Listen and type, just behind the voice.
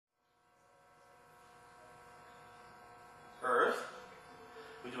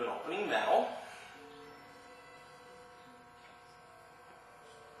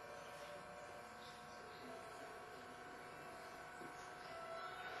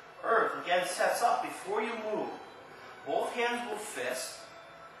again sets up before you move. Both hands will fist.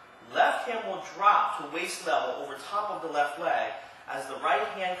 Left hand will drop to waist level over top of the left leg as the right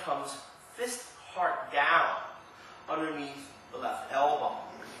hand comes fist heart down underneath the left elbow.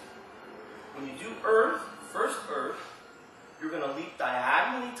 When you do earth, first earth, you're going to leap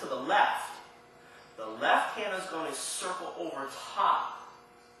diagonally to the left. The left hand is going to circle over top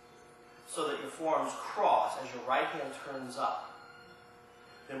so that your forearms cross as your right hand turns up.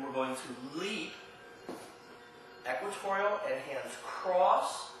 Then we're going to leap equatorial and hands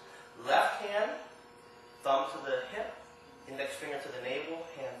cross. Left hand, thumb to the hip, index finger to the navel,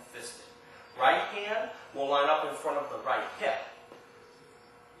 hand fisted. Right hand will line up in front of the right hip.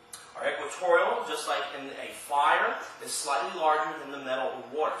 Our equatorial, just like in a fire, is slightly larger than the metal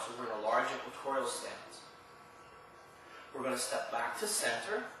or water, so we're in a large equatorial stance. We're going to step back to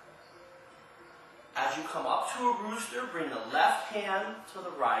center. As you come up to a rooster, bring the left hand to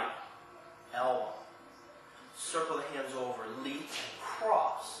the right elbow. Circle the hands over, leap and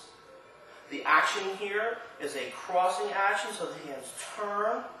cross. The action here is a crossing action, so the hands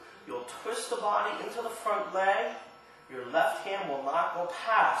turn. You'll twist the body into the front leg. Your left hand will not go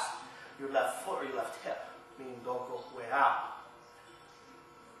past your left foot or your left hip, meaning don't go way out.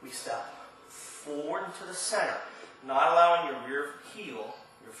 We step forward into the center, not allowing your rear heel,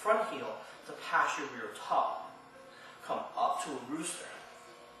 your front heel, to pass your rear toe. Come up to a rooster.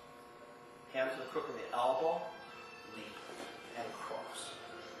 Hand to the crook of the elbow, leap and cross.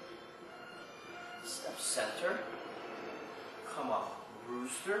 Step center, come up,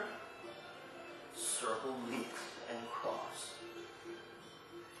 rooster, circle, leap, and cross.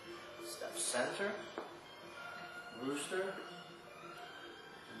 Step center, rooster,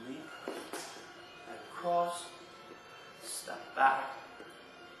 leap, and cross.